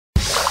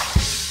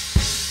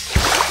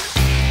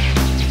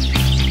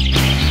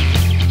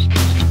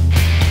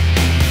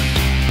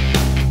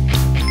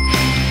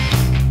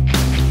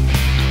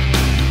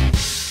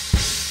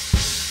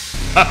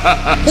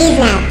He's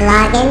not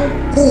vlogging,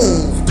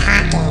 he's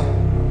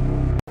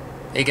talking.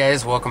 Hey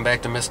guys, welcome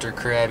back to Mr.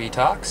 Krabby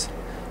Talks.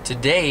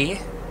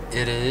 Today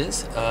it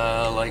is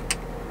like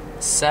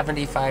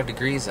 75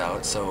 degrees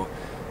out, so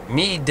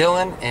me,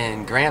 Dillon,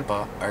 and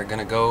Grandpa are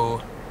gonna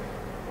go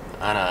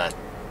on a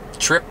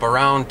trip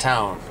around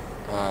town.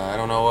 I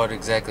don't know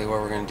exactly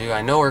what we're gonna do.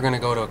 I know we're gonna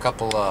go to a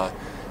couple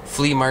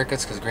flea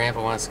markets because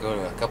Grandpa wants to go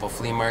to a couple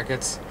flea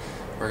markets.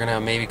 We're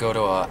gonna maybe go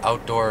to an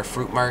outdoor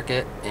fruit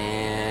market,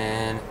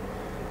 and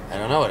I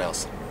don't know what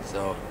else.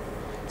 So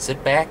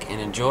sit back and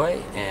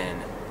enjoy,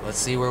 and let's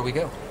see where we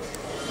go.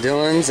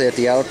 Dillon's at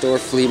the outdoor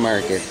flea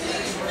market.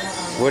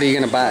 What are you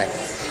gonna buy?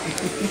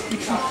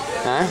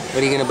 Huh?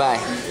 What are you gonna buy?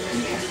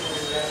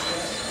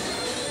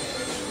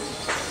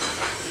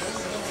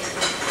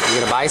 You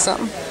gonna buy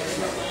something?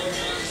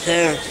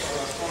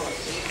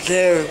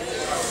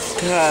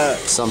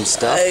 Some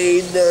stuff?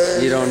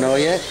 You don't know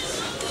yet?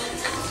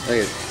 Look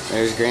at,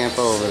 there's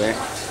Grandpa over there.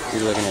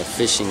 He's looking at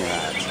fishing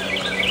rods.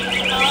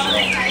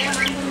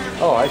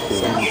 Oh, I see.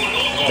 Some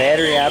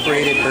battery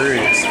operated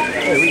birds.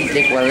 We can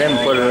take one of them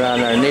and put it on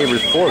our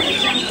neighbor's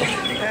porch.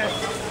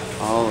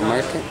 All the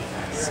market.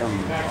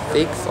 Some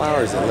fake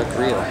flowers that look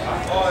real.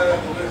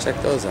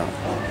 Check those out.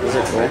 Those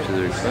are cool.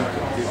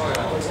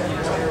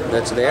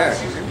 Bet you they are.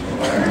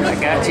 I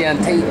got you on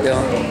tape,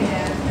 Dillon.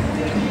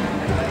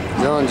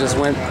 Dillon just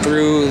went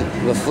through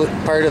the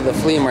part of the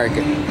flea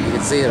market. You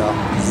can see it all.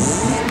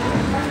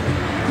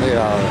 Look at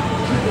all of it.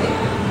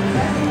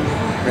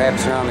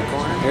 Wraps around the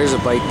corner. Here's a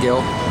bike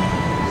gill.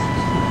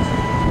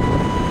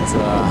 It's a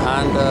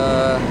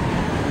Honda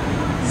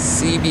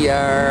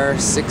CBR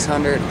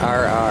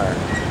 600RR.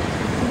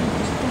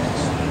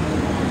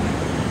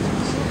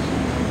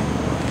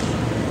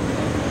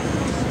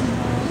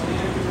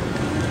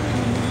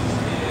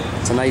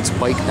 Tonight's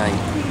bike night.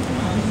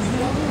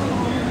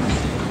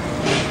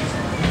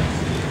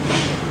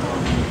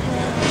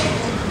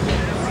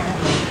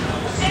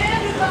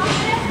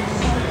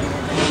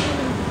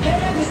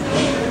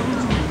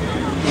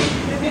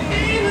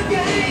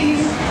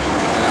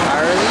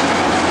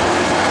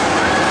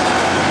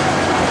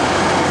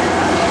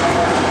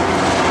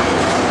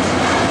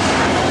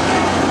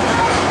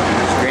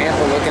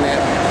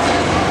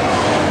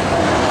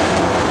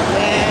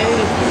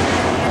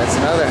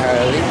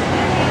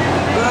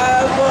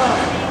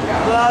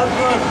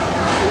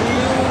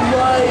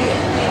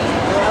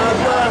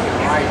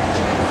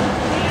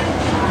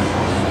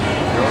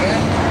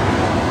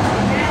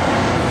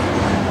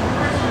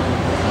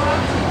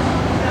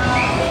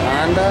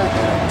 Honda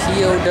and a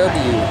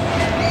POW.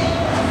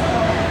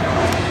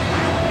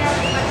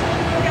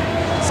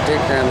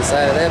 Sticker on the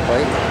side of that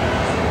bike.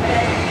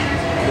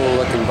 Cool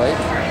looking bike. I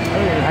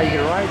don't know how you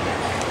gonna ride that.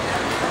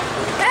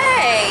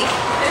 Hey!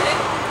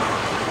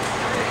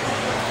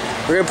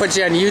 We're gonna put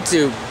you on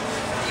YouTube.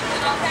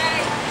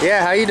 Okay.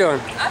 Yeah, how you doing?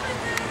 I'm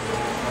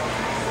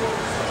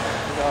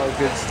All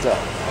good stuff.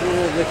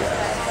 Look at that.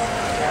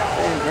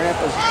 And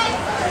Grandpa's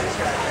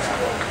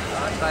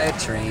caught by a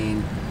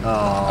train.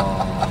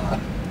 Aww.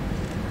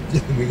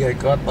 We got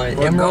caught by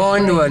We're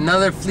going to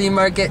another flea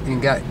market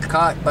and got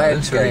caught by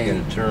a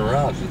train. Gonna turn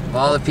around.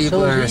 All the people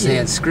So are is he.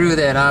 saying, screw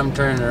that, I'm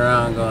turning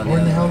around going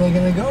Where the other hell are way.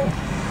 they gonna go?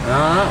 I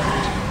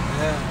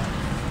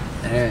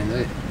don't know. There,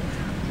 look.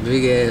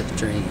 Big ass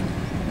train.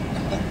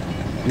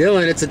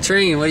 Dillon, it's a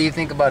train. What do you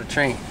think about a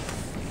train?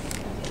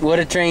 What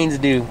do trains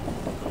do?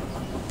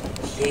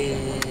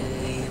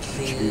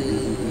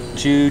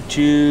 Choo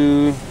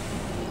choo.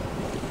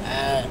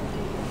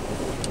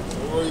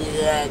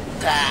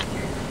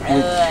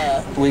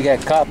 We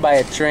got caught by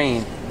a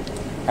train.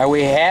 Are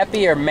we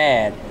happy or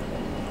mad?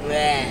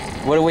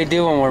 What do we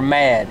do when we're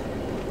mad?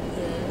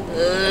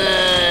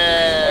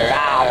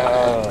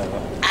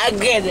 I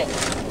get it.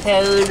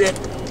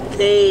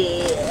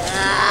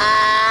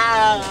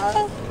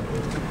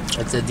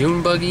 It's a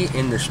dune buggy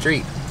in the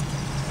street.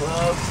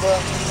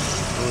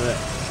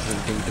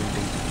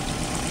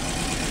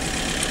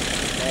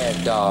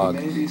 Mad dog.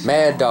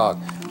 Mad dog.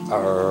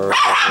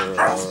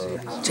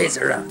 Chase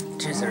her around.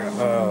 Chase her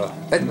around.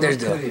 There's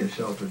Dillon.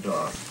 Shelter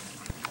dog.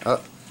 Oh.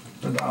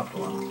 Adopt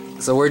one.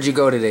 So where'd you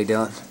go today,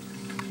 Dillon?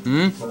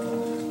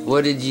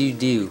 What did you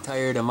do?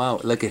 Tired him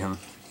out. Look at him.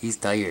 He's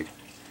tired.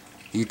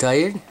 You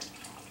tired?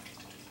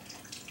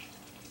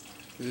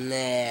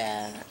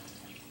 Nah.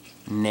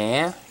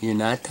 Nah? You're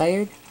not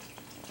tired?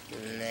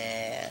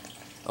 Nah.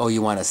 Oh,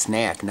 you want a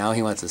snack. Now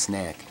he wants a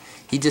snack.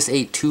 He just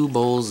ate 2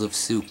 bowls of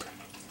soup.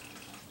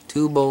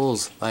 2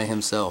 bowls by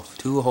himself.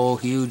 2 whole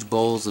huge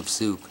bowls of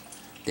soup.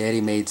 Daddy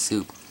made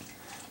soup.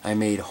 I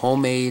made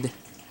homemade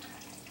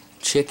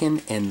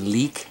chicken and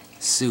leek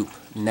soup.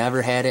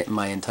 Never had it in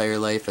my entire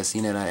life. I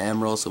seen it on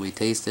Emerald, so we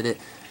tasted it,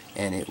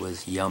 and it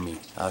was yummy.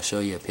 I'll show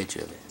you a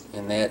picture of it.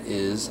 And that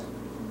is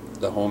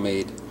the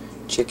homemade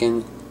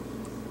chicken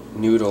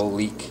noodle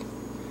leek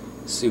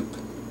soup.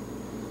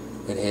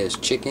 It has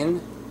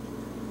chicken,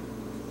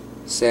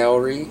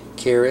 celery,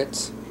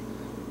 carrots,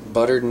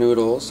 buttered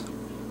noodles,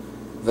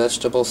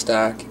 vegetable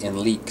stock, and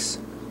leeks.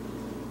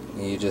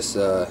 And you just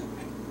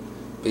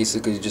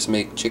basically just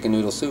make chicken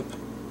noodle soup.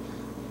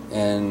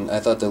 and I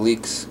thought the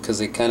leeks, because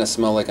they kind of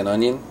smell like an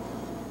onion,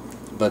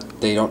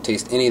 but they don't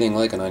taste anything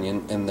like an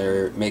onion, and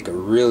they make a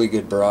really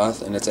good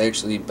broth, and it's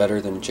actually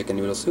better than chicken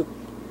noodle soup.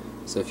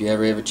 So if you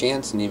ever have a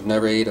chance and you've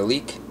never ate a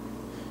leek,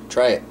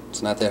 try it.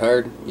 It's not that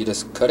hard. You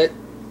just cut it.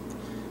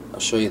 I'll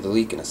show you the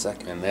leek in a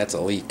second. And that's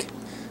a leek.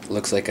 It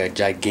looks like a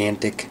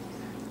gigantic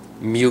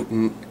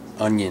mutant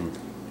onion.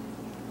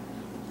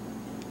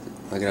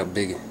 Look at how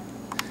big.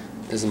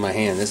 This is my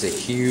hand. This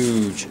is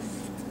huge.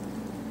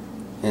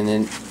 And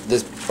then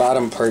this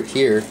bottom part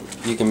here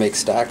you can make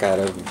stock out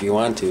of if you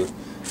want to,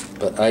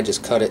 but I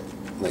just cut it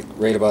like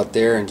right about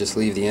there and just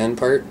leave the end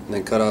part and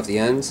then cut off the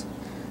ends.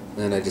 And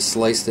then I just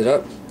sliced it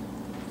up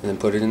and then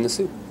put it in the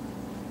soup,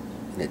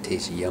 and it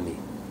tastes yummy.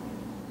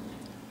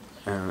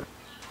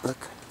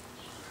 Look,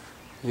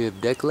 we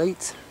have deck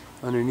lights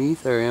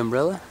underneath our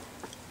umbrella,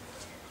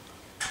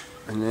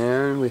 and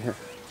then we have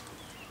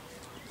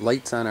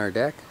lights on our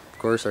deck. Of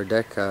course, our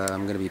deck,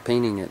 I'm going to be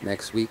painting it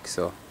next week,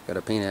 so got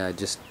to paint it. I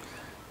just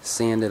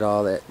sanded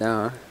all that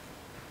down.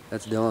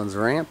 That's Dillon's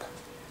ramp.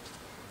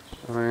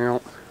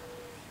 Well,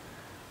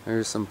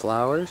 there's some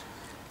flowers.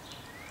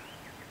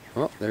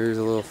 Oh, there's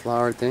a little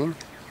flower thing.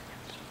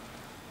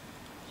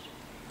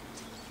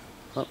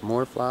 Oh,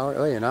 more flower.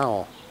 Oh, an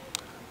owl.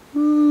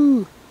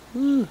 Woo!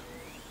 Woo!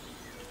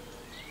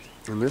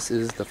 And this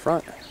is the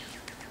front.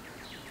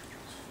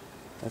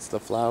 That's the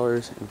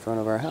flowers in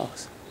front of our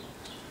house.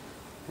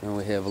 And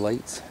we have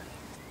lights.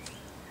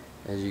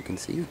 As you can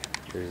see,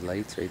 there's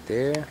lights right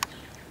there.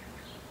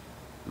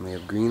 And we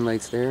have green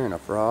lights there, and a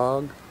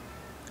frog.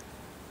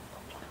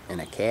 And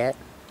a cat.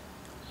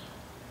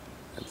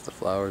 That's the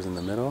flowers in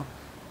the middle.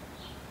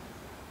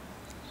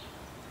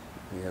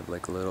 We have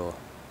like little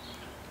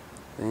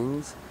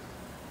things.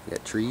 We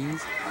got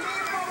trees.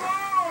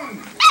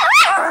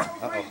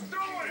 Uh-oh.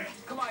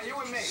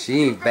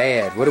 She ain't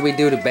bad. What do we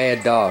do to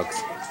bad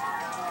dogs?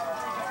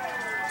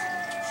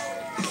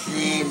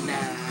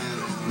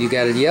 You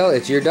gotta yell.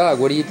 It's your dog.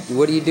 What do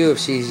you do if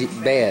she's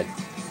bad?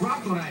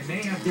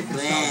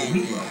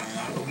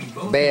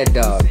 Bad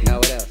dog. Now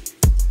what else?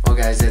 Well,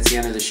 guys, that's the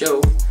end of the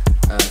show.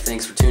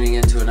 Thanks for tuning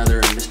in to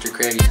another Mr.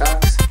 Krabby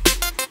Talks.